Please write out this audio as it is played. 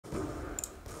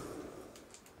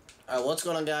Alright, what's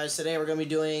going on, guys? Today we're going to be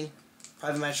doing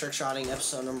Private Match Trickshotting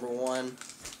episode number 1.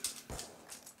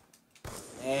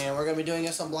 And we're going to be doing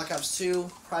this on Black Ops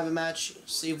 2 Private Match.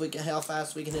 See if we can, how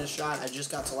fast we can hit a shot. I just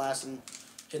got to last and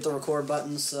hit the record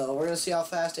button, so we're going to see how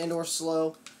fast and or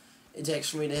slow it takes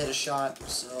for me to hit a shot.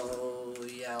 So,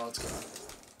 yeah, let's go.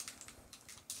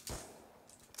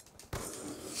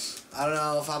 I don't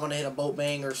know if I'm going to hit a boat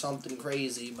bang or something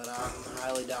crazy, but I'm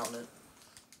highly doubting it.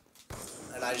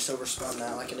 And I just overspun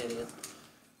that like an idiot.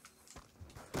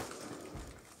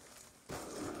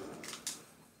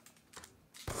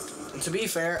 And to be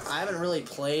fair, I haven't really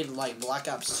played like Black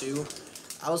Ops 2.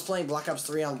 I was playing Black Ops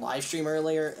 3 on live stream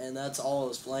earlier, and that's all I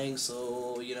was playing,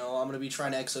 so, you know, I'm going to be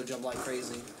trying to exo jump like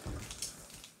crazy.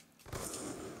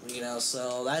 You know,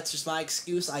 so that's just my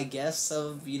excuse, I guess,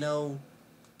 of, you know,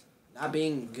 not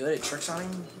being good at trickshotting.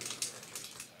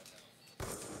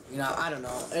 You know, I don't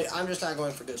know. I'm just not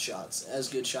going for good shots. As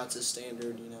good shots as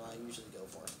standard, you know, I usually go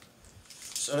for.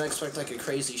 So don't expect like a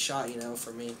crazy shot, you know,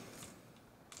 from me.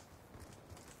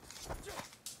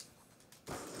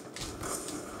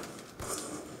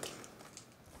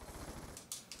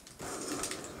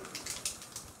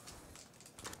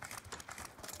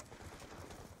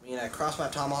 I mean, I cross my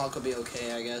tomahawk would be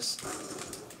okay, I guess.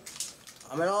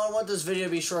 I mean, I don't want this video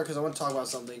to be short because I want to talk about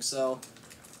something, so,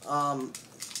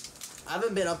 I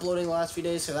haven't been uploading the last few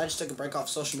days because I just took a break off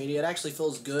social media. It actually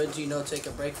feels good to, you know, take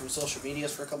a break from social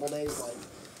medias for a couple days. Like,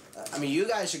 I mean, you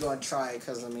guys should go and try it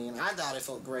because, I mean, I thought it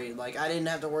felt great. Like, I didn't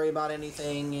have to worry about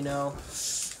anything, you know.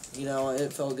 You know,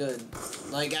 it felt good.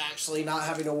 Like, actually not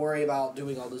having to worry about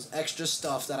doing all this extra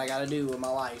stuff that I got to do in my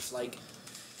life. Like,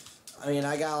 I mean,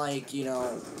 I got, like, you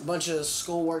know, a bunch of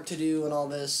schoolwork to do and all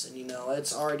this. And, you know,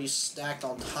 it's already stacked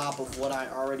on top of what I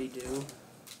already do.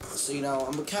 So, you know,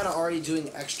 I'm kind of already doing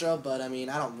extra, but, I mean,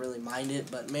 I don't really mind it.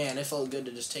 But, man, it felt good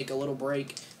to just take a little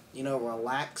break, you know,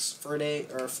 relax for a day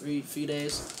or a few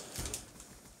days.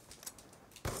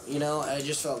 You know, it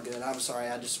just felt good. I'm sorry,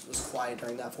 I just was quiet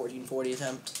during that 1440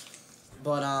 attempt.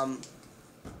 But,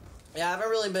 yeah, I haven't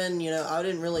really been, you know, I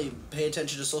didn't really pay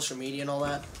attention to social media and all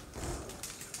that.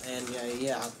 And,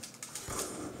 yeah.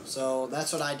 So,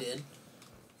 that's what I did.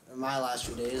 In my last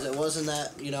few days. It wasn't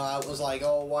that, you know, I was like,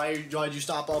 oh, why'd you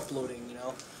stop uploading, you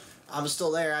know? I was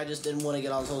still there, I just didn't want to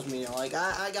get on social media. Like,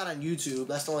 I got on YouTube,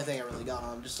 that's the only thing I really got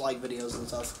on, just like videos and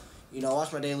stuff. You know,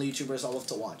 watch my daily YouTubers I love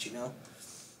to watch, you know?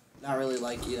 Not really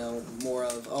like, you know, more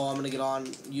of, oh, I'm going to get on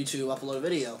YouTube, upload a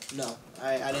video. No,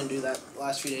 I didn't do that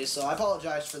last few days, so I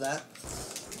apologize for that.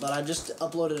 But I just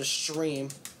uploaded a stream.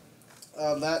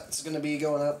 That's going to be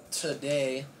going up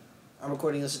today. I'm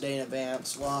recording this a day in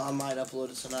advance. Well, I might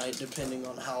upload it tonight, depending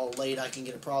on how late I can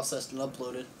get it processed and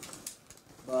uploaded.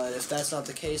 But if that's not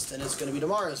the case, then it's going to be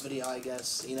tomorrow's video, I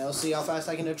guess. You know, see how fast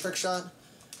I can do a trick shot?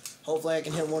 Hopefully I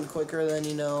can hit one quicker than,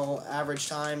 you know, average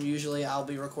time. Usually I'll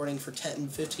be recording for 10,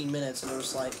 15 minutes, and it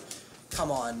was like,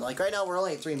 come on. Like, right now we're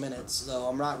only at 3 minutes, so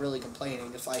I'm not really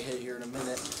complaining if I hit here in a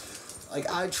minute.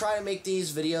 Like, I try to make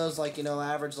these videos, like, you know,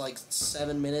 average, like,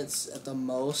 7 minutes at the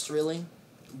most, really.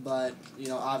 But, you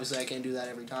know, obviously I can't do that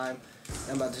every time.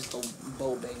 I'm about to hit the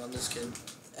boat bang on this kid.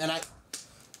 And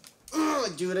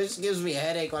dude, it just gives me a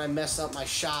headache when I mess up my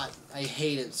shot. I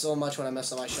hate it so much when I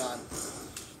mess up my shot.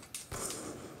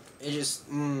 It just,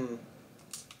 Come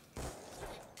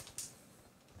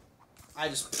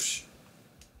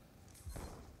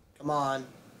on.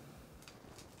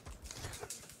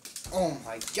 Oh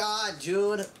my god,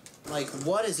 dude. Like,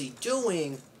 what is he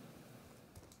doing?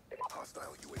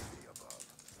 Hostile UAV above.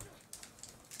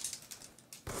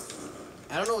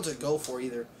 I don't know what to go for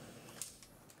either.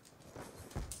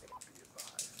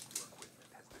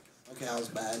 Okay, that was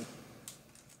bad.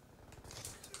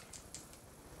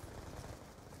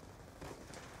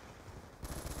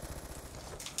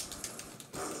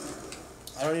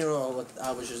 I don't even know what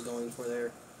I was just going for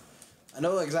there. I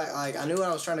know exactly, like, I knew what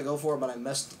I was trying to go for, but I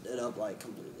messed it up, like,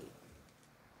 completely.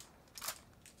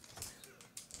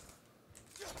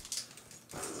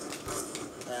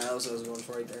 Yeah, that was what I was going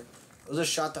for right there. It was a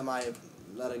shot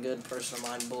that a good person of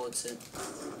mine bullets hit.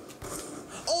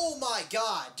 Oh my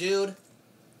god, dude!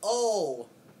 Oh!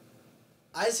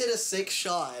 I just hit a sick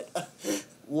shot.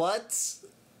 What?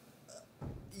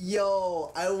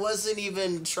 Yo, I wasn't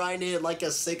even trying to hit like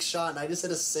a sick shot, and I just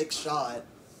hit a sick shot.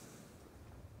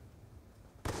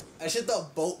 I just hit the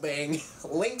boat bang.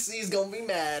 Linksy's gonna be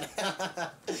mad.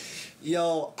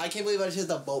 Yo, I can't believe I just hit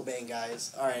the boat bang,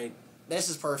 guys. Alright, this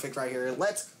is perfect right here.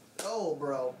 Let's go,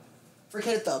 bro.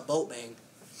 Forget the boat bang.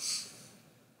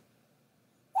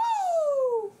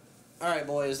 Woo! Alright,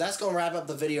 boys, that's going to wrap up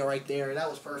the video right there. That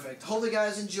was perfect. Hope you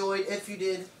guys enjoyed. If you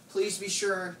did, please be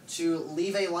sure to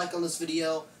leave a like on this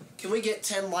video. Can we get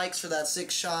 10 likes for that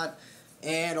 6 shot?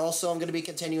 And also, I'm going to be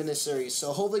continuing this series.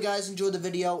 So, hopefully, guys enjoyed the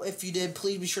video. If you did,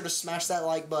 please be sure to smash that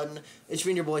like button. It's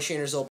been your boy, Shane Rizzo.